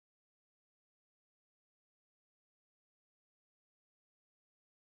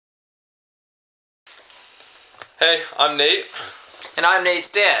Hey, I'm Nate. And I'm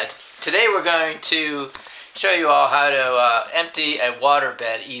Nate's dad. Today we're going to show you all how to empty a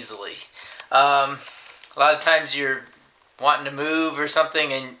waterbed easily. A lot of times you're wanting to move or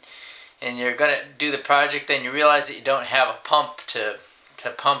something and you're going to do the project, then you realize that you don't have a pump to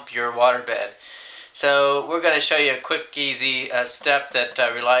pump your waterbed. So we're going to show you a quick, easy step that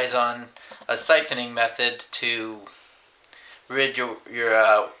relies on a siphoning method to rid your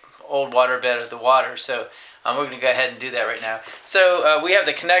old waterbed of the water. So we're going to go ahead and do that right now. So we have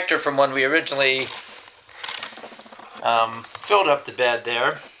the connector from when we originally filled up the bed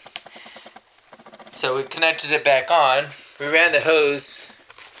there. So we connected it back on. We ran the hose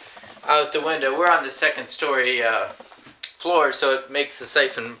out the window. We're on the second story floor, so it makes the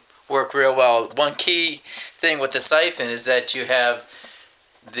siphon work real well. One key thing with the siphon is that you have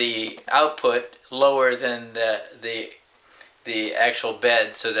the output lower than the actual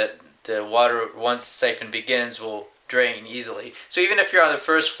bed, so that the water, once the siphon begins, will drain easily. So even if you're on the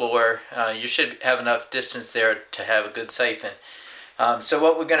first floor, you should have enough distance there to have a good siphon. So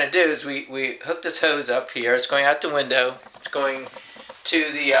what we're going to do is we hook this hose up here. It's going out the window. It's going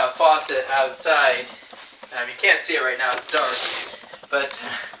to the faucet outside. You can't see it right now, it's dark, but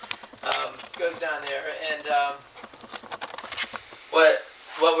it goes down there. And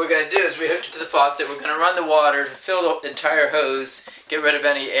what we're going to do is we hooked it to the faucet. We're going to run the water to fill the entire hose, get rid of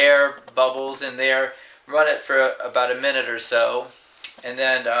any air bubbles in there, run it for about a minute or so, and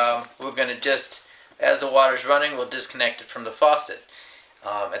then we're going to just, as the water's running, we'll disconnect it from the faucet.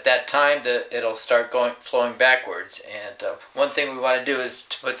 At that time, it'll start flowing backwards. And one thing we want to do is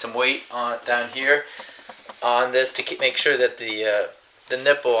to put some weight down here on this to make sure that the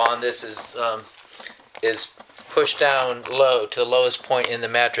nipple on this is pushed down low to the lowest point in the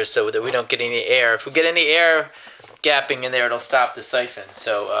mattress, so that we don't get any air. If we get any air gapping in there, it'll stop the siphon.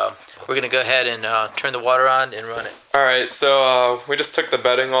 So we're going to go ahead and turn the water on and run it. Alright, so we just took the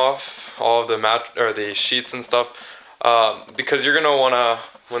bedding off, all of the sheets and stuff, because you're going to want to,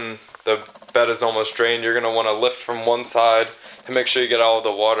 when the bed is almost drained, you're going to want to lift from one side and make sure you get all of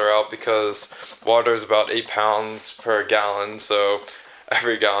the water out, because water is about 8 pounds per gallon, so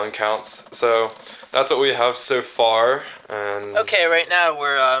every gallon counts. So that's what we have so far. And okay, right now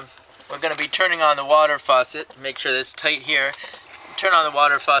we're going to be turning on the water faucet. Make sure that it's tight here. Turn on the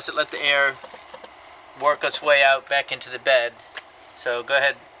water faucet, let the air work its way out back into the bed. So go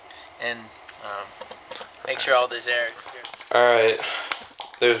ahead and make sure all this air is here. Alright,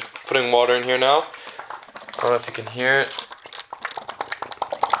 there's putting water in here now. I don't know if you can hear it,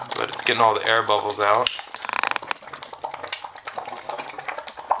 but it's getting all the air bubbles out.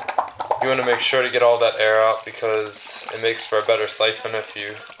 You want to make sure to get all that air out, because it makes for a better siphon if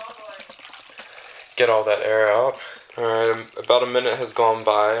you get all that air out. Alright, about a minute has gone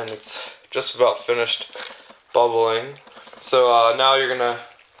by and it's just about finished bubbling. So now you're going to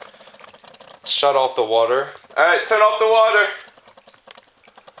shut off the water. Alright, turn off the water!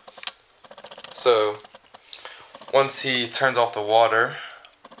 So once he turns off the water,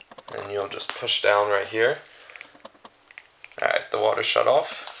 then you'll just push down right here. Alright, the water's shut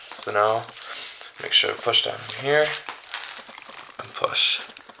off. So now make sure to push down here and push.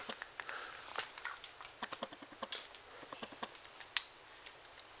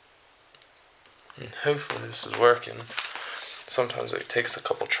 And hopefully this is working. Sometimes it takes a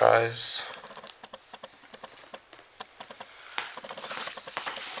couple tries.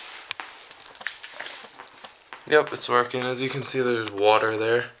 Yep, it's working. As you can see, there's water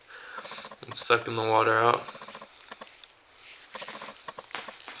there. It's sucking the water out.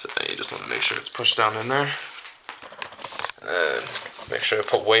 So now you just want to make sure it's pushed down in there. And make sure to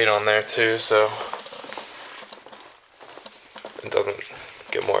put weight on there too, so it doesn't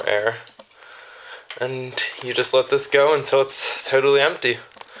get more air. And you just let this go until it's totally empty.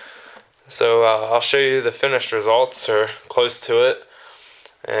 So I'll show you the finished results, or close to it,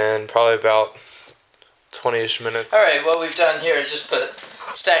 and probably about 20-ish minutes. Alright, what we've done here is just put a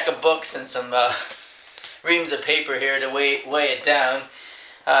stack of books and some reams of paper here to weigh it down,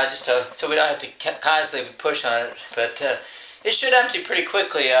 so we don't have to constantly push on it. But it should empty pretty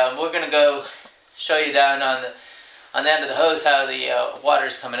quickly. We're going to go show you down on the end of the hose how the water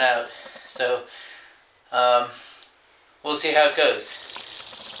is coming out. So we'll see how it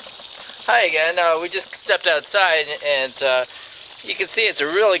goes. Hi again. We just stepped outside, and you can see it's a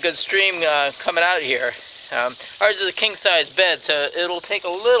really good stream coming out here. Ours is a king-size bed, so it'll take a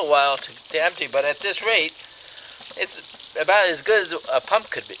little while to empty, but at this rate, it's about as good as a pump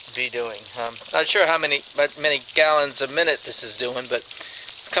could be doing. Not sure how many gallons a minute this is doing, but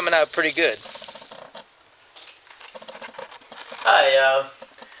it's coming out pretty good. Hi,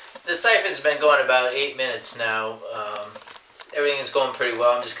 the siphon's been going about 8 minutes now. Everything is going pretty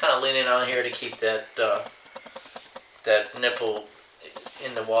well. I'm just kind of leaning on here to keep that nipple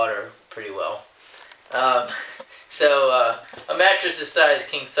in the water pretty well. A mattress this size,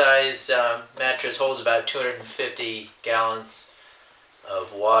 king size mattress, holds about 250 gallons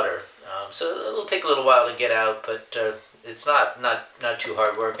of water. So it'll take a little while to get out, but it's not too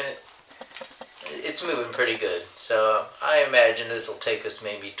hard work, and it's moving pretty good. So I imagine this will take us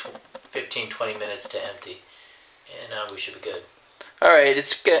maybe 15-20 minutes to empty, and we should be good. Alright,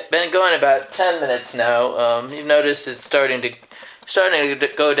 it's been going about 10 minutes now. You've noticed it's starting to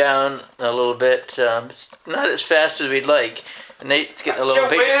go down a little bit. It's not as fast as we'd like. Nate's getting a little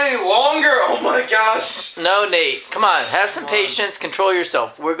impatient. Can't wait any longer! Oh my gosh! No, Nate, come on. Have some patience. Control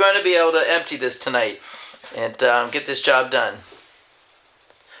yourself. We're going to be able to empty this tonight and get this job done.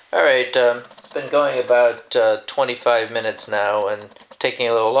 Alright, it's been going about 25 minutes now, and it's taking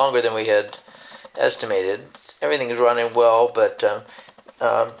a little longer than we had estimated. Everything is running well, but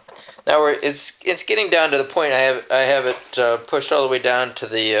now it's getting down to the point I have it pushed all the way down to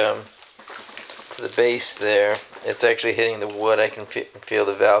the base there. It's actually hitting the wood. I can feel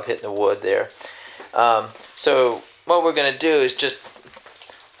the valve hitting the wood there. So what we're going to do is just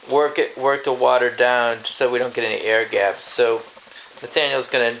work the water down so we don't get any air gaps. So Nathaniel's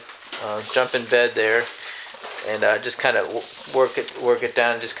going to jump in bed there and just kind of work it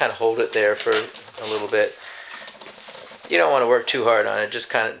down and just kind of hold it there for a little bit. You don't want to work too hard on it. Just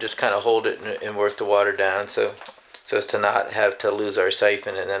kind of hold it and work the water down so as to not have to lose our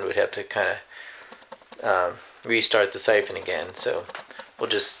siphon, and then we'd have to kind of restart the siphon again. So we'll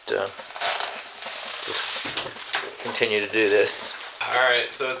just continue to do this.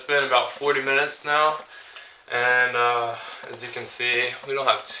 Alright, so it's been about 40 minutes now, and as you can see, we don't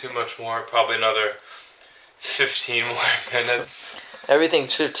have too much more, probably another 15 more minutes.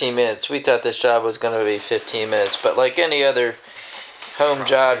 Everything's 15 minutes. We thought this job was going to be 15 minutes, but like any other home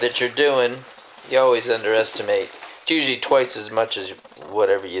job that you're doing, you always underestimate. It's usually twice as much as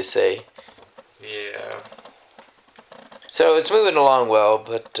whatever you say. Yeah. So it's moving along well,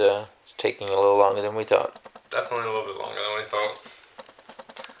 but it's taking a little longer than we thought. Definitely a little bit longer than we thought.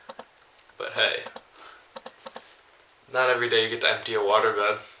 But hey, not every day you get to empty a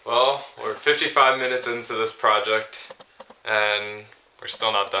waterbed. Well, we're 55 minutes into this project, and we're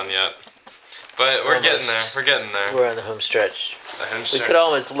still not done yet. But we're getting there. We're getting there. We're on the home stretch. The home stretch. We could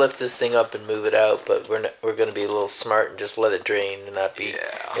almost lift this thing up and move it out, but we're going to be a little smart and just let it drain and not be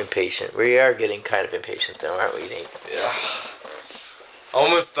impatient. We are getting kind of impatient though, aren't we, Nate? Yeah.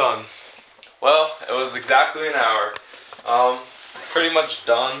 Almost done. Well, it was exactly an hour. Pretty much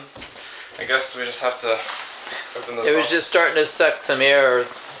done. I guess we just have to open this up. It was just starting to suck some air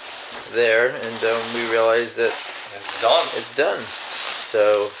there, and we realized that it's done. It's done.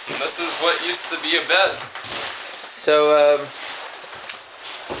 So this is what used to be a bed. So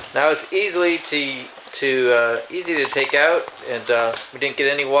now it's easy to take out, and we didn't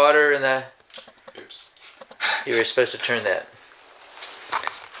get any water in the. Oops. You were supposed to turn that.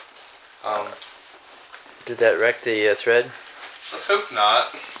 Did that wreck the thread? Let's hope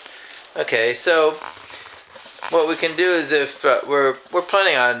not. Okay, so what we can do is, if we're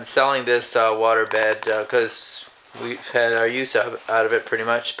planning on selling this waterbed because we've had our use out of it pretty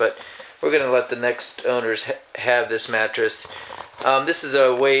much, but we're going to let the next owners have this mattress. This is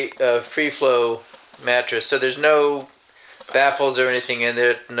a free flow mattress, so there's no baffles or anything in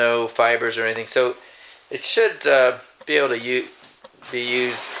there, no fibers or anything, so it should be able to be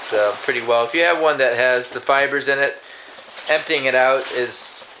used pretty well. If you have one that has the fibers in it, emptying it out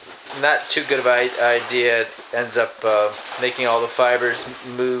is not too good of an idea. It ends up making all the fibers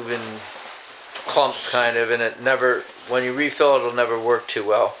move in clumps kind of, and it never, when you refill it'll never work too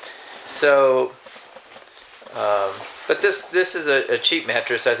well. So but this is a cheap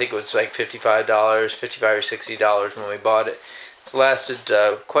mattress. I think it was like $55 or $60 when we bought it. It's lasted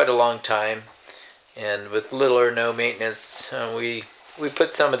quite a long time, and with little or no maintenance. We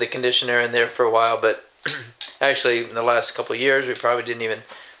put some of the conditioner in there for a while, but actually in the last couple of years we probably didn't even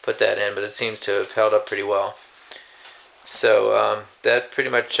put that in, but it seems to have held up pretty well. So that pretty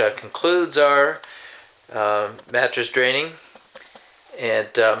much concludes our mattress draining, and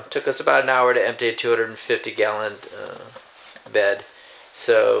took us about an hour to empty a 250-gallon bed.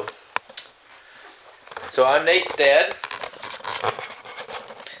 So I'm Nate's dad,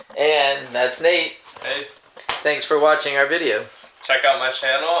 and that's Nate. Hey. Thanks for watching our video. Check out my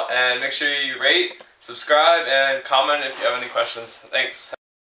channel and make sure you rate, subscribe, and comment if you have any questions. Thanks.